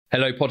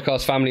Hello,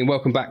 podcast family, and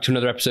welcome back to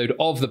another episode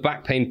of the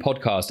Back Pain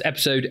Podcast,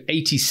 episode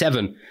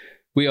 87.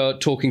 We are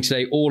talking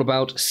today all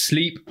about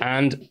sleep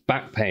and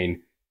back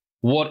pain.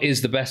 What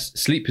is the best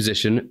sleep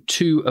position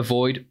to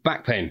avoid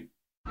back pain?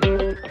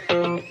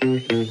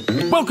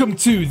 Welcome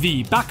to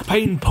the Back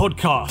Pain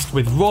Podcast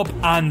with Rob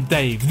and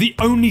Dave, the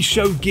only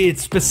show geared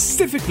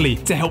specifically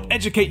to help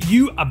educate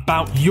you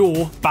about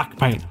your back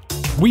pain.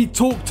 We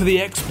talk to the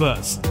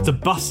experts to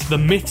bust the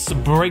myths,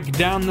 break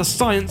down the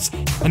science,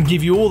 and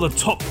give you all the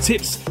top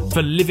tips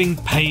for living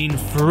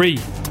pain-free.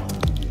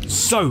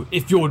 So,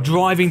 if you're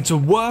driving to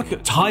work,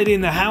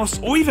 tidying the house,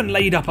 or even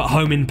laid up at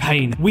home in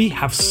pain, we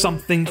have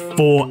something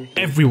for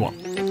everyone.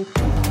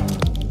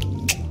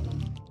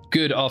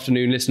 Good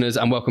afternoon, listeners,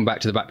 and welcome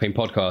back to the Back Pain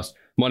Podcast.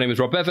 My name is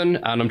Rob Bevan,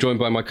 and I'm joined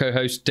by my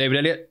co-host, David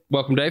Elliott.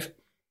 Welcome, Dave.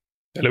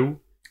 Hello.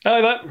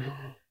 Hi there.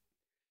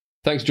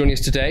 Thanks for joining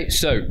us today.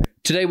 So,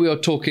 today we are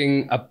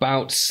talking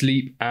about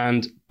sleep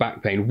and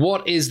back pain.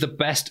 What is the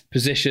best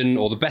position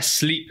or the best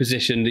sleep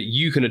position that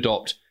you can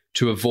adopt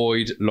to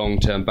avoid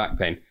long-term back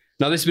pain?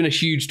 Now, this has been a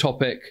huge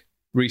topic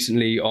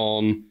recently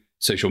on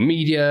social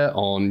media,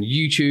 on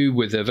YouTube,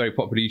 with a very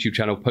popular YouTube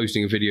channel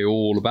posting a video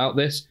all about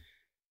this,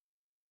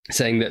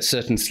 saying that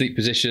certain sleep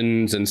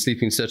positions and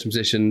sleeping in certain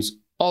positions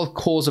are the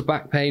cause of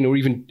back pain or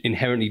even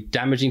inherently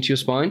damaging to your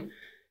spine.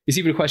 It's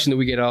even a question that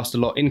we get asked a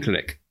lot in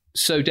clinic.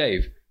 So,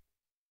 Dave,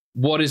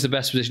 what is the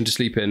best position to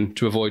sleep in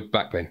to avoid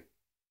back pain?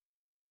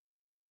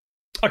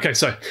 Okay,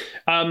 so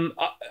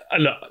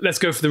look, let's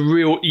go for the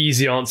real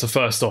easy answer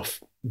first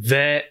off.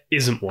 There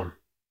isn't one.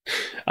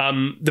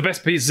 The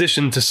best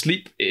position to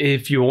sleep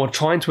if you're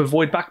trying to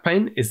avoid back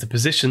pain is the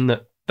position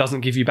that doesn't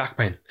give you back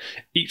pain.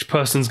 Each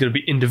person's going to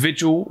be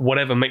individual.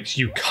 Whatever makes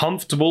you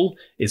comfortable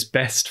is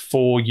best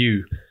for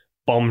you.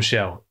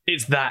 Bombshell.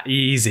 It's that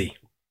easy.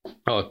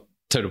 Oh,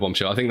 total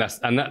bombshell. I think that's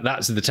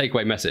the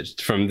takeaway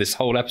message from this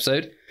whole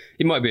episode.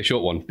 It might be a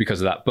short one because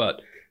of that,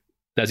 but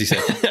as you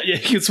said, yeah, you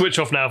can switch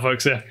off now,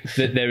 folks. Yeah,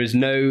 there is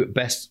no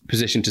best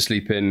position to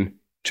sleep in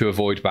to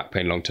avoid back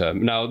pain long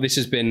term. Now,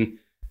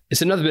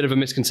 it's another bit of a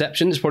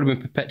misconception. It's probably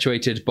been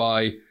perpetuated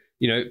by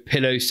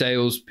pillow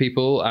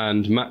salespeople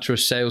and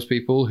mattress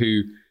salespeople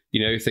who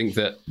think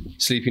that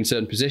sleeping in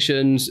certain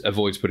positions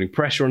avoids putting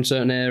pressure on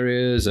certain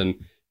areas and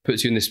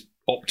puts you in this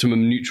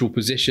optimum neutral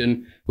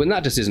position, when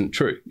that just isn't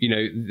true.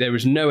 There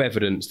is no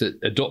evidence that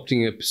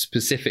adopting a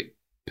specific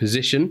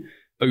position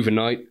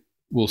overnight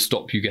will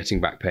stop you getting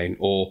back pain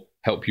or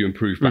help you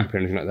improve back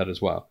pain or anything like that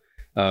as well.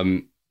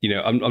 I'm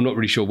not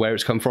really sure where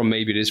it's come from.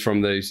 Maybe it is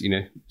from those,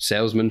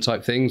 salesman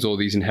type things or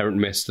these inherent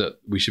myths that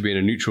we should be in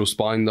a neutral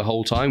spine the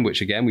whole time,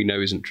 which again, we know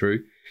isn't true.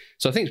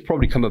 So I think it's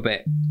probably come a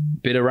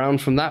bit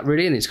around from that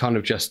really. And it's kind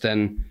of just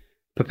then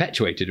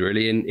perpetuated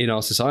really in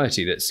our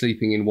society that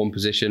sleeping in one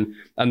position,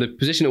 and the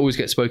position that always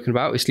gets spoken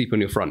about is sleep on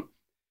your front.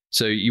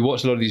 So you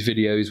watch a lot of these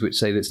videos which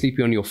say that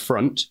sleeping on your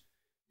front,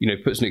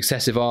 puts an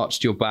excessive arch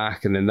to your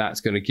back, and then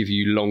that's going to give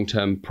you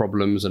long-term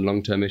problems and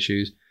long-term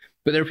issues.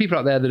 But there are people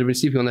out there that have been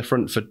sleeping on their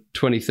front for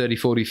 20, 30,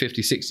 40,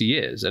 50, 60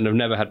 years and have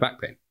never had back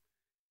pain.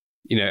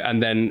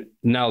 And then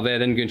now they're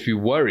then going to be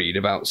worried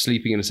about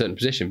sleeping in a certain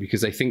position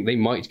because they think they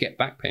might get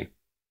back pain.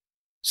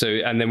 So,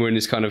 and then we're in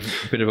this kind of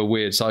bit of a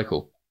weird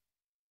cycle.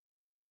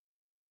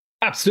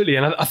 Absolutely.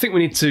 And I think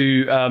we need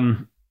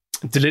to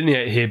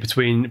delineate here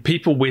between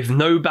people with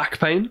no back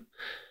pain,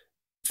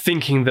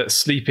 thinking that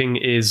sleeping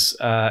is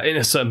in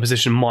a certain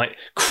position might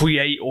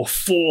create or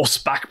force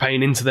back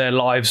pain into their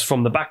lives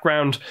from the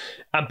background,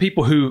 and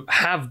people who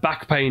have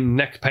back pain,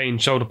 neck pain,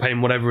 shoulder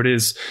pain, whatever it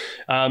is,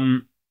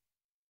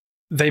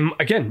 they,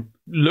 again,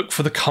 look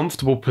for the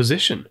comfortable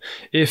position.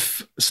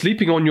 If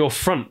sleeping on your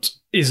front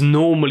is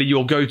normally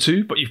your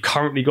go-to, but you've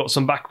currently got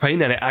some back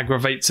pain and it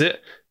aggravates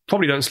it,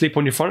 probably don't sleep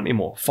on your front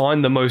anymore.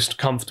 Find the most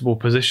comfortable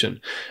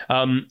position.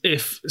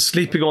 If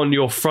sleeping on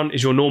your front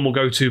is your normal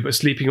go-to, but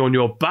sleeping on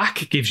your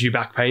back gives you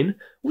back pain,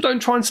 well,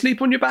 don't try and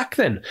sleep on your back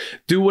then.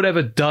 Do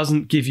whatever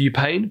doesn't give you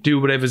pain. Do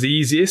whatever's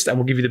easiest and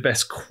will give you the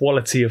best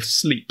quality of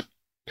sleep.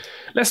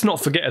 Let's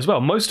not forget as well,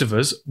 most of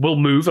us will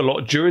move a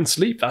lot during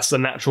sleep. That's the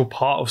natural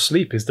part of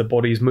sleep, is the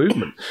body's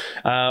movement.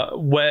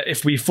 Where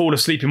if we fall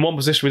asleep in one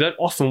position, we don't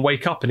often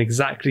wake up in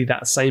exactly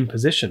that same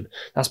position.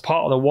 That's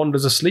part of the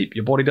wonders of sleep.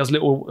 Your body does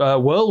little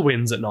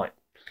whirlwinds at night.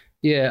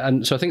 Yeah,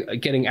 and so I think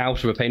getting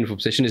out of a painful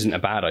position isn't a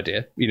bad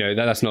idea.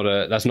 That's not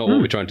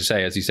what we're trying to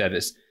say. As you said,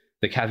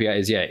 the caveat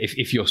is,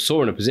 if you're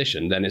sore in a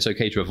position, then it's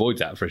okay to avoid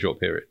that for a short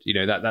period.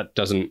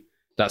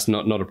 That's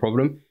not a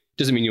problem.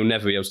 Doesn't mean you'll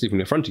never be able to sleep on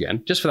your front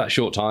again. Just for that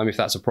short time, if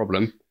that's a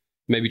problem,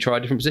 maybe try a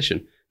different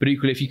position. But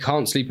equally, if you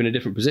can't sleep in a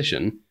different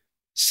position,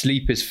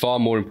 sleep is far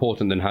more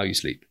important than how you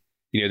sleep.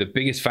 A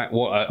big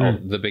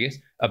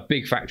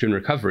factor in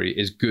recovery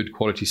is good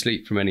quality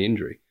sleep from any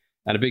injury.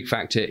 And a big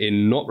factor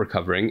in not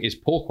recovering is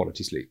poor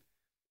quality sleep.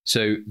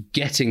 So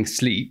getting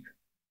sleep,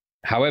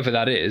 however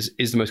that is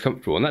the most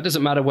comfortable. And that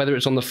doesn't matter whether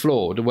it's on the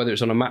floor, whether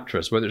it's on a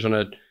mattress, whether it's on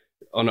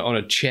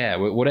a chair,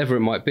 whatever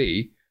it might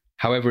be.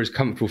 However is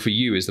comfortable for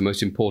you is the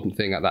most important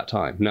thing at that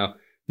time. Now,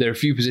 there are a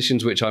few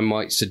positions which I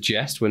might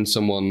suggest when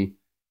someone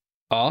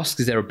ask,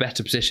 is there a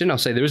better position? I'll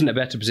say there isn't a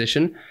better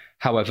position.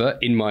 However,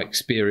 in my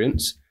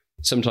experience,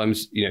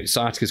 sometimes,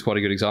 sciatica is quite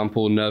a good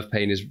example. Nerve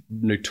pain is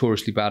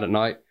notoriously bad at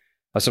night.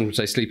 I sometimes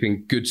say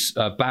sleeping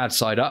bad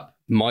side up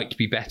might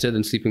be better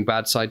than sleeping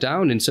bad side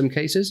down in some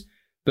cases.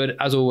 But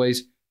as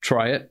always,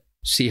 try it,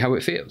 see how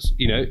it feels.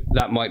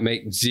 That might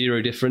make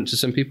zero difference to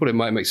some people. It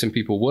might make some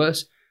people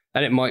worse,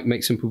 and it might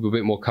make some people a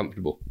bit more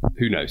comfortable.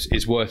 Who knows?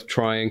 It's worth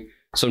trying.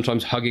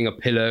 Sometimes hugging a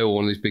pillow or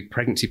one of these big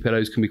pregnancy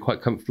pillows can be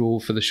quite comfortable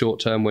for the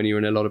short term when you're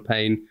in a lot of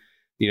pain.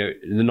 The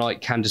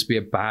night can just be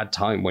a bad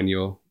time when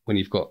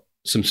you've got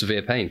some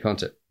severe pain,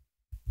 can't it?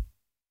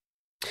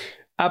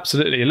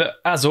 Absolutely. Look,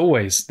 as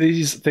always,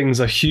 these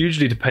things are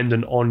hugely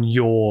dependent on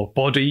your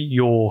body,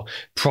 your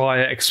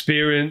prior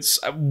experience,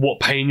 what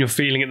pain you're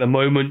feeling at the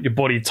moment, your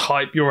body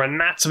type, your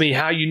anatomy,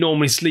 how you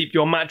normally sleep,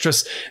 your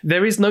mattress.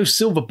 There is no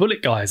silver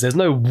bullet, guys. There's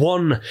no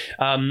one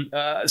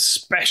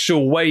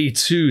special way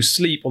to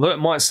sleep, although it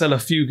might sell a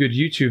few good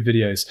YouTube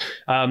videos.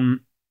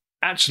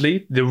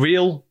 Actually,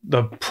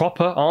 the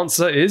proper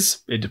answer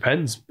is it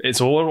depends.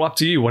 It's all up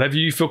to you. Whatever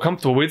you feel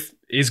comfortable with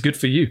is good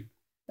for you.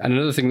 And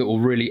another thing that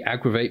will really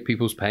aggravate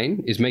people's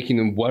pain is making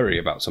them worry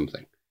about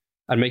something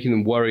and making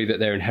them worry that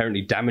they're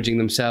inherently damaging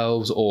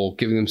themselves or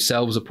giving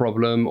themselves a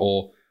problem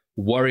or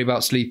worry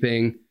about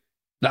sleeping.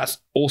 That's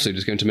also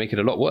just going to make it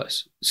a lot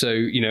worse. So,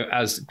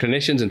 as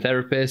clinicians and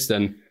therapists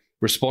and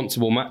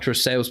responsible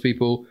mattress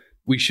salespeople,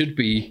 we should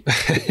be,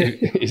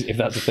 if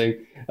that's a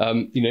thing,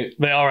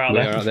 they are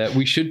out there.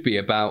 We should be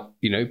about,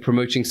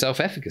 promoting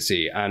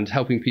self-efficacy and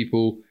helping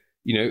people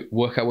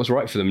work out what's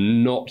right for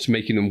them, not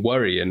making them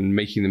worry and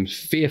making them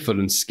fearful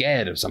and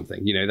scared of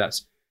something.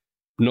 That's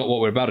not what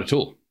we're about at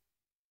all.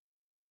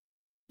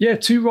 Yeah,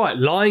 too right.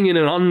 Lying in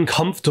an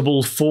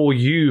uncomfortable for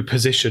you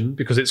position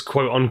because it's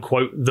quote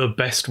unquote the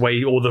best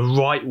way or the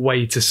right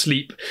way to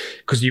sleep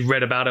because you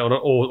read about it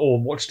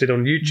or watched it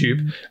on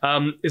YouTube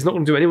is not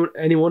going to do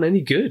anyone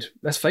any good.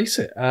 Let's face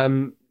it.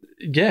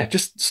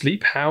 Just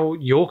sleep how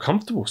you're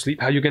comfortable.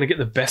 Sleep how you're going to get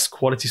the best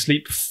quality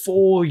sleep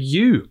for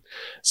you.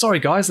 Sorry,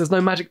 guys, there's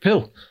no magic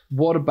pill.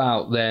 What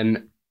about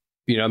then,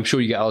 I'm sure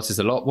you get asked this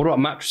a lot, what about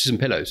mattresses and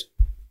pillows?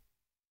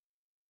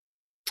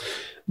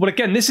 Well,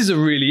 again, this is a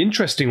really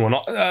interesting one.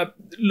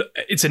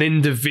 It's an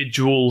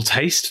individual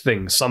taste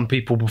thing. Some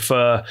people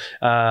prefer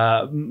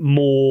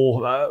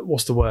more,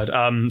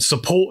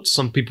 support.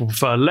 Some people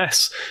prefer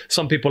less.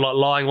 Some people like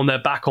lying on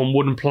their back on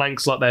wooden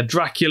planks like they're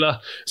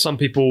Dracula. Some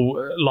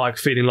people like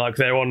feeling like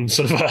they're on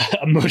sort of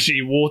a mushy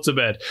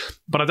waterbed.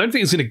 But I don't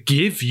think it's going to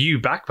give you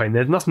back pain.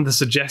 There's nothing to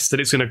suggest that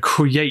it's going to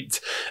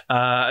create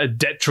a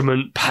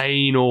detriment,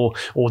 pain, or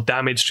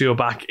damage to your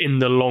back in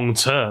the long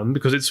term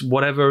because it's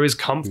whatever is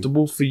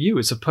comfortable for you.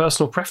 It's a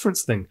personal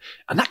preference thing.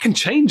 And that can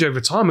change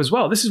over time as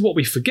well. This is what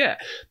we forget.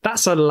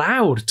 That's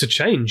allowed to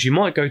change. You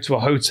might go to a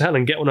hotel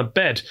and get on a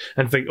bed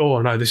and think,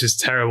 oh no, this is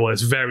terrible.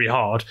 It's very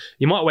hard.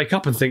 You might wake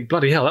up and think,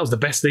 bloody hell, that was the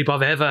best sleep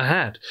I've ever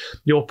had.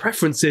 Your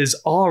preferences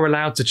are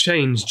allowed to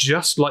change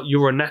just like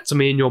your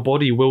anatomy in your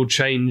body will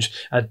change,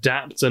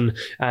 adapt and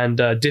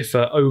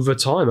differ over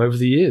time, over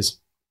the years.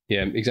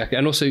 Yeah, exactly.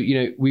 And also,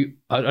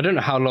 I don't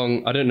know how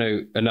long, I don't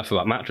know enough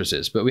about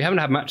mattresses, but we haven't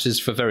had mattresses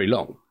for very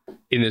long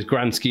in the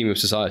grand scheme of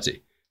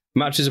society.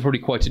 Mattresses are probably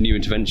quite a new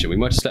intervention. We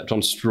might have slept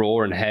on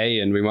straw and hay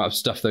and we might have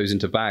stuffed those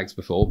into bags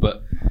before,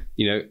 but,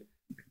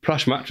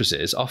 plush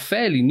mattresses are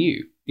fairly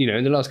new,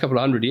 in the last couple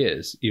of 100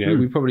 years.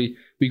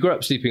 We grew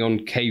up sleeping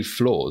on cave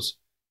floors,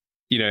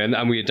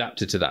 and we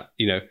adapted to that,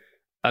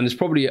 and there's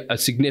probably a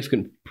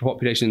significant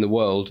population in the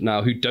world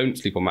now who don't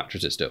sleep on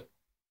mattresses still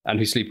and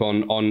who sleep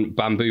on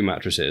bamboo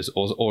mattresses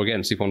or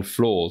again, sleep on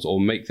floors or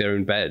make their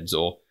own beds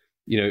or,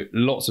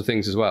 lots of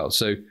things as well.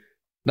 So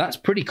that's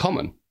pretty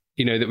common.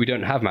 That we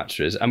don't have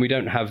mattresses and we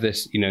don't have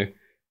this,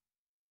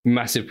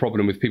 massive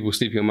problem with people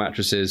sleeping on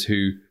mattresses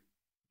who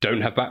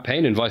don't have back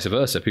pain and vice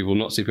versa. People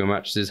not sleeping on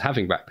mattresses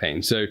having back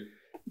pain. So,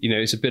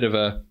 it's a bit of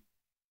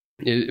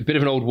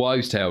an old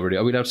wives' tale, really.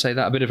 Are we allowed to say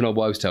that? A bit of an old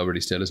wives' tale,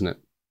 really, still, isn't it?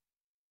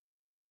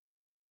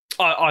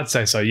 I'd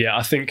say so, yeah.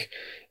 I think,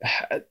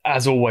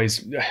 as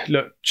always,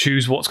 look,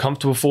 choose what's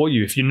comfortable for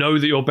you. If you know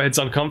that your bed's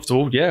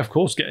uncomfortable, yeah, of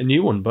course, get a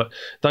new one. But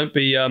don't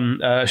be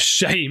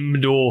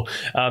shamed or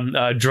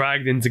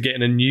dragged into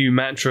getting a new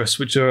mattress,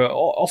 which are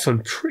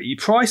often pretty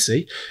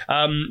pricey,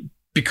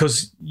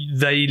 because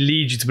they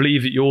lead you to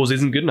believe that yours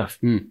isn't good enough.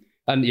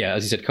 And yeah,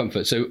 as you said,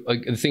 comfort. So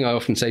the thing I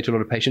often say to a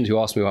lot of patients who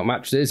ask me about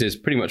mattresses is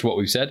pretty much what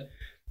we've said.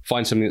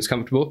 Find something that's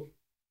comfortable.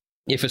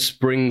 If a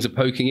springs are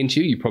poking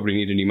into you, you probably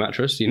need a new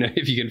mattress.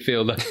 If you can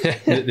feel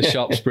the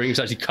sharp springs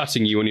actually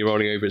cutting you when you're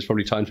rolling over, it's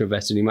probably time to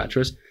invest in a new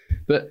mattress.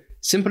 But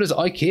simple as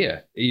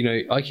IKEA,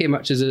 IKEA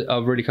mattresses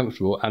are really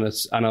comfortable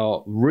and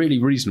are really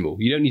reasonable.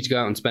 You don't need to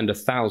go out and spend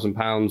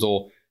 £1,000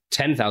 or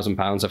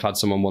 £10,000. I've had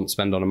someone once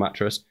spend on a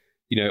mattress,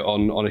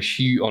 on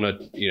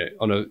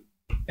a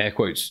air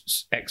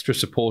quotes extra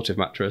supportive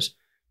mattress.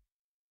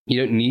 You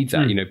don't need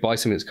that. Buy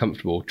something that's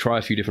comfortable. Try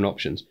a few different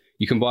options.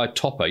 You can buy a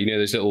topper.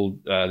 Those little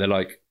they're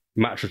like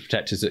mattress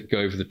protectors that go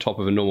over the top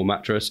of a normal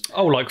mattress.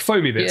 Oh, like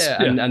foamy bits.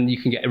 Yeah. And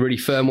you can get really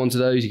firm ones of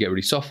those. You get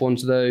really soft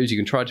ones of those. You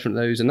can try different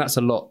of those, and that's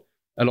a lot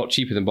a lot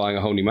cheaper than buying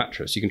a whole new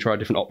mattress. You can try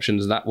different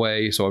options that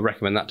way. So I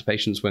recommend that to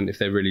patients if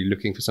they're really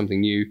looking for something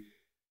new.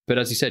 But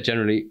as you said,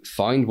 generally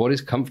find what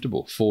is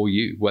comfortable for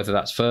you, whether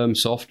that's firm,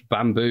 soft,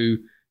 bamboo,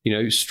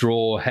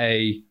 straw,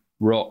 hay,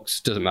 rocks,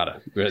 doesn't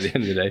matter. At the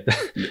end of the day,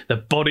 the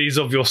bodies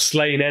of your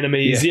slain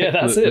enemies. Yeah,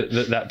 that's it.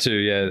 That too.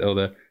 Yeah,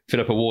 or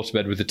fill up a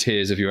waterbed with the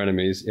tears of your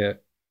enemies. Yeah.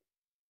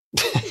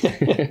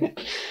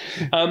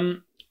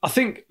 I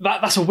think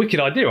that's a wicked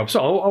idea. I'm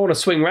sorry, I want to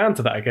swing around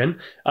to that again.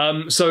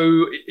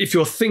 So if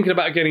you're thinking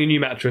about getting a new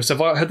mattress, have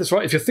I heard this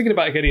right? If you're thinking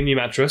about getting a new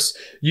mattress,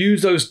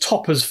 use those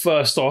toppers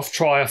first off.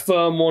 Try a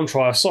firm one,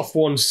 try a soft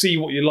one, see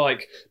what you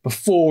like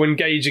before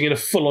engaging in a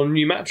full-on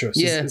new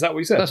mattress. Yeah. Is that what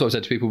you said? That's what I've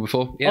said to people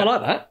before. Yeah. I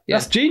like that. Yeah.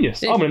 That's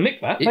genius. I'm going to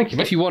nick that. Thank you,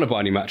 mate. If you want to buy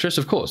a new mattress,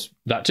 of course,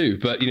 that too.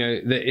 But,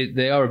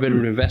 they are a bit of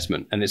an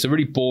investment, and it's a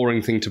really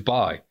boring thing to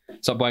buy.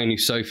 It's like buying a new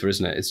sofa,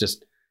 isn't it? It's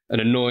just an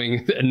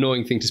annoying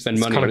thing to spend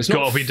money on. It's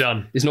got to be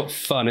done. It's not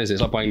fun, is it?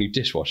 It's like buying a new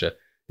dishwasher.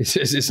 It's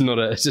just not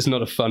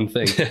a fun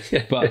thing.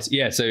 But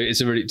yeah, so it's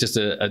a really just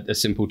a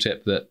simple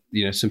tip that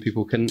some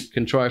people can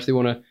try if they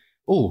want to.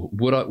 Oh,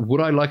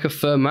 would I like a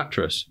firm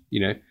mattress?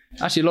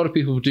 Actually, a lot of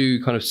people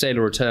do kind of sale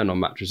or return on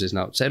mattresses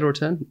now. Sale or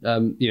return,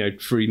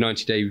 free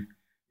 90-day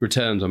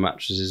returns on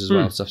mattresses as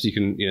well. So you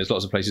can, there's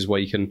lots of places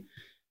where you can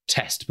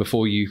test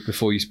before you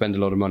spend a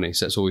lot of money.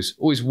 So it's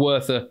always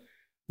worth a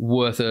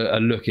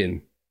look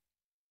in.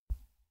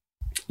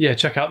 Yeah,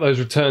 check out those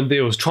return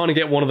deals. Trying to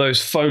get one of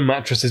those foam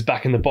mattresses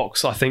back in the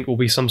box, I think, will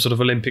be some sort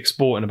of Olympic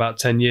sport in about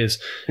 10 years.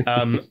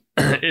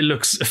 It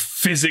looks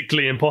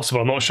physically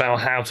impossible. I'm not sure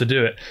how to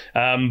do it.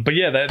 But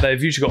yeah,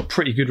 they've usually got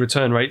pretty good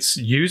return rates.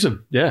 Use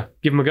them. Yeah,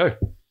 give them a go.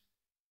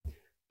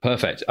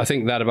 Perfect. I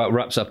think that about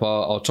wraps up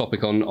our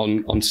topic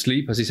on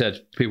sleep. As you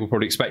said, people are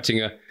probably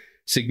expecting a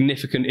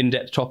significant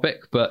in-depth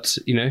topic, but,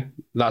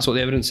 that's what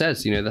the evidence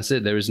says. That's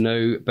it. There is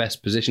no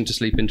best position to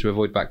sleep in to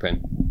avoid back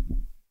pain.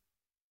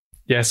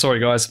 Yeah, sorry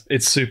guys,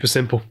 it's super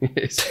simple.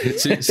 It's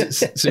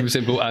super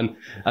simple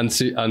and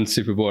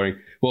super boring.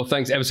 Well,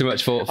 thanks ever so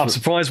much for... I'm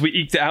surprised we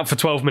eked it out for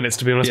 12 minutes,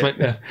 to be honest, mate.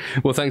 Yeah.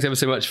 Well, thanks ever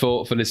so much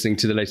for listening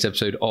to the latest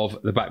episode of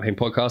the Back Pain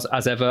Podcast.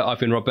 As ever, I've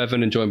been Rob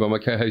Bevan and joined by my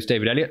co-host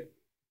David Elliott.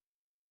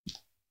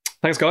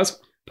 Thanks, guys.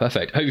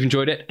 Perfect. Hope you've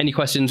enjoyed it. Any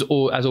questions,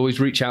 or as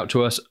always, reach out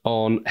to us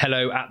on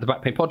hello@the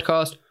Back Pain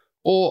Podcast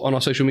or on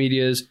our social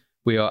medias.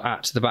 We are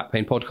at the Back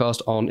Pain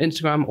Podcast on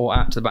Instagram or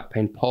at the Back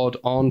Pain Pod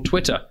on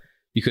Twitter.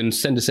 You can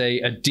send us a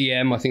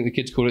DM, I think the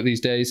kids call it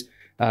these days,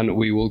 and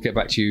we will get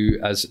back to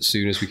you as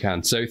soon as we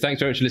can. So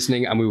thanks very much for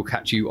listening, and we will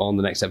catch you on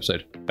the next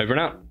episode. Over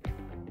and out.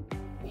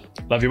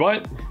 Love you,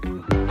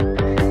 bye.